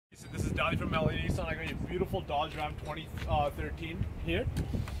is Dali from LA Nissan. I got a beautiful Dodge Ram 2013 here.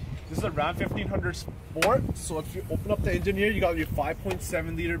 This is a Ram 1500 Sport. So if you open up the engine here, you got your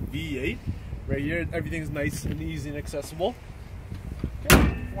 5.7 liter V8. Right here, everything's nice and easy and accessible. Okay,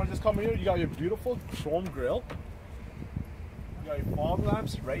 if you want to just come in here, you got your beautiful chrome grille. You got your fog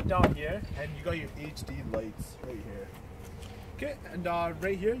lamps right down here, and you got your HD lights right here. Okay, and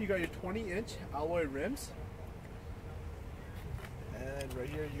right here, you got your 20-inch alloy rims. And right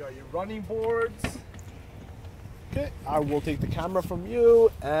here, you got your running boards. Okay, I will take the camera from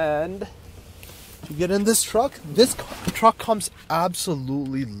you, and to get in this truck comes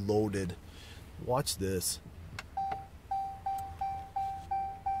absolutely loaded. Watch this.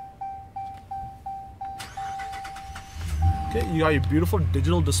 Okay, you got your beautiful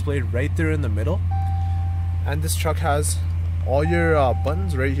digital display right there in the middle, and this truck has all your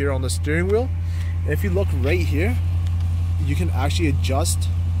buttons right here on the steering wheel. And if you look right here, you can actually adjust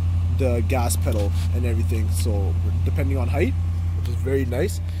the gas pedal and everything, so depending on height, which is very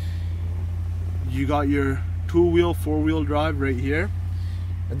nice. You got your two-wheel, four-wheel drive right here,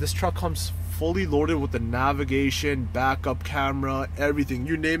 and this truck comes fully loaded with the navigation, backup camera, everything.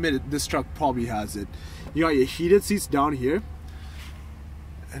 You name it, this truck probably has it. You got your heated seats down here,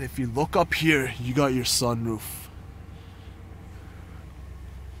 and if you look up here, you got your sunroof.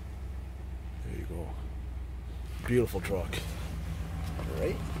 There you go. Beautiful truck.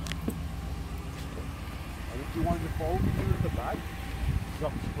 Alright. And if you wanted to follow me to the back, you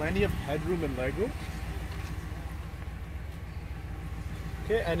got plenty of headroom and legroom.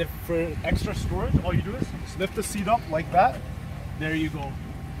 Okay, and if for extra storage, all you do is just lift the seat up like that. There you go.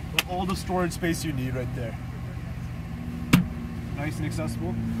 With all the storage space you need right there. Nice and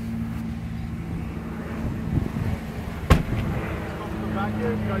accessible. Let's go from the back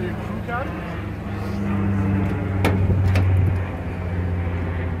here. You got your crew cab.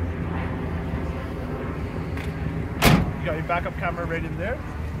 You got your backup camera right in there.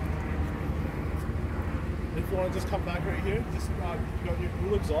 If you want to just come back right here, just you got your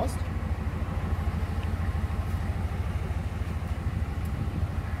dual exhaust.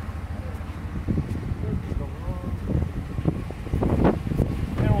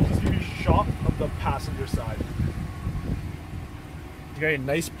 And we'll just give you a shot of the passenger side. You got a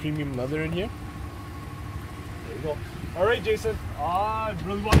nice premium leather in here. There you go. Alright, Jason, I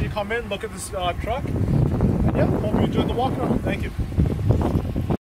really want you to come in, look at this truck. And yeah, hope you enjoyed the walk around. Thank you.